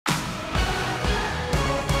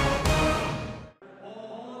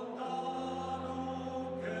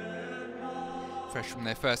Fresh from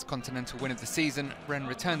their first continental win of the season, Rennes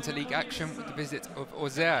returned to league action with the visit of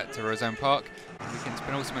Auxerre to ROAZHON Park, the weekend's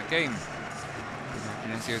penultimate game.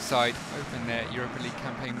 The side opened their Europa League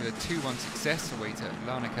campaign with a 2-1 success away to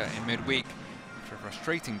Larnaca in midweek, after a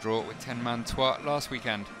frustrating draw with 10-man TOIT last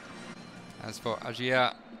weekend. As for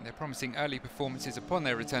Auxerre, their promising early performances upon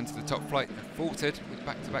their return to the top flight have faltered with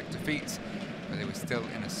back-to-back defeats, but they were still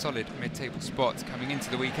in a solid mid-table spot coming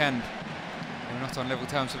into the weekend. They were not on level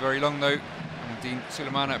terms for very long though. Deen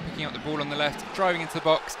SULEMANA picking up the ball on the left, driving into the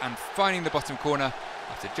box and finding the bottom corner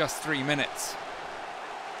after just 3 minutes.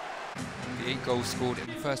 The 8 goals scored in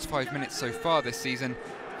the first 5 minutes so far this season,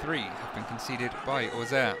 3 have been conceded by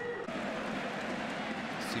Auxerre.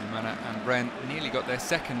 SULEMANA and Rennes nearly got their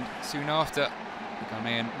second soon after. The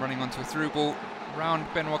Ghanaian running onto a through ball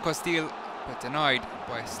round Benoit COSTIL, but denied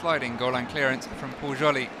by a sliding goal line clearance from Paul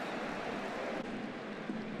Joly.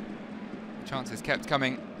 Chances kept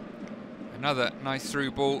coming. Another nice through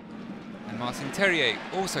ball, and Martin TERRIER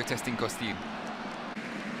also testing COSTIL.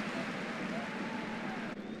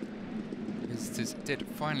 Visitors did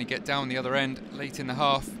finally get down the other end late in the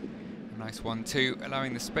half. A nice 1-2,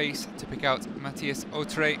 allowing the space to pick out Matthis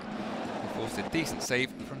Auxerre, who forced a decent save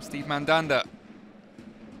from Steve Mandanda.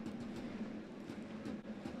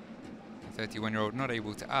 The 31-year-old not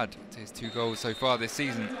able to add to his 2 goals so far this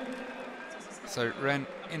season. So Rennes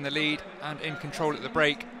in the lead and in control at the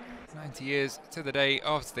break. 90 years to the day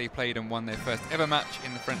after they played and won their first ever match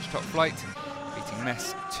in the French top flight, beating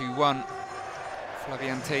Metz 2-1.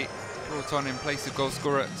 Flavien brought on in place of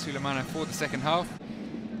goalscorer SULEMANA for the second half.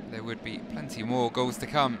 There would be plenty more goals to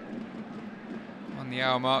come. On the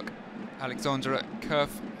hour mark, Alexandre at COEFF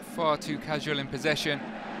far too casual in possession.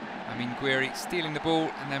 Amine GOUIRI stealing the ball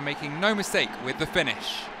and then making no mistake with the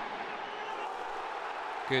finish.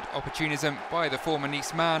 Good opportunism by the former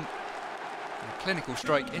Nice man. A clinical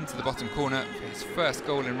strike into the bottom corner for his first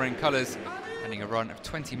goal in Rennes colours, ending a run of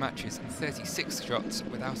 20 matches and 36 shots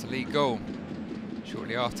without a league goal.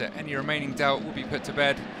 Shortly after, any remaining doubt will be put to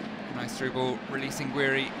bed. A nice through ball releasing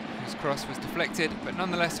GOUIRI, whose cross was deflected but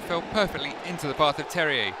nonetheless fell perfectly into the path of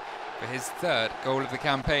TERRIER for his 3rd goal of the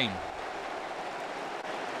campaign.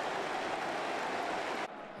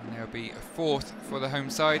 And there'll be a 4th for the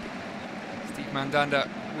home side. Steve Mandanda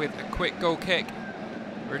with a quick goal kick,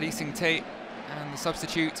 releasing TAIT, and the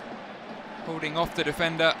substitute holding off the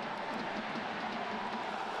defender,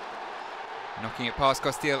 knocking it past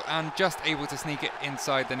COSTIL and just able to sneak it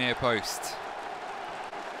inside the near post.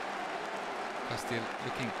 COSTIL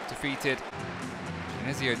looking defeated,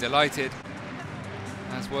 Genesio delighted,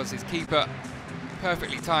 as was his keeper.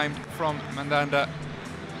 Perfectly timed from Mandanda,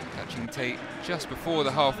 catching TAIT just before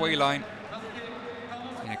the halfway line.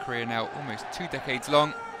 In a career now almost 2 decades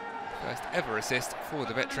long, first ever assist for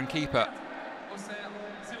the veteran keeper.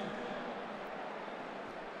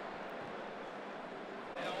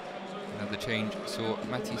 Another change saw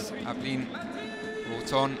Matthis ABLINE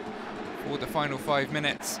brought on for the final 5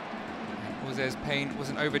 minutes. And Auxerre's pain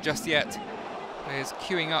wasn't over just yet. Players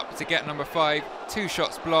queuing up to get number 5, 2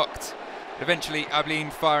 shots blocked, but eventually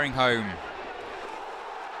ABLINE firing home.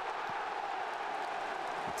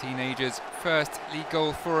 The teenagers' first league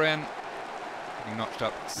goal for Rennes, having notched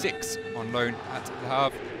up 6 on loan at Le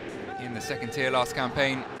Havre in the 2nd tier last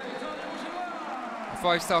campaign. A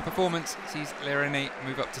 5-star performance sees Les Rennais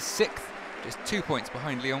move up to 6th, just 2 points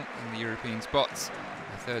behind Lyon in the European spots.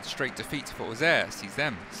 A 3rd straight defeat for Auxerre sees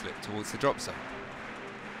them slip towards the drop zone.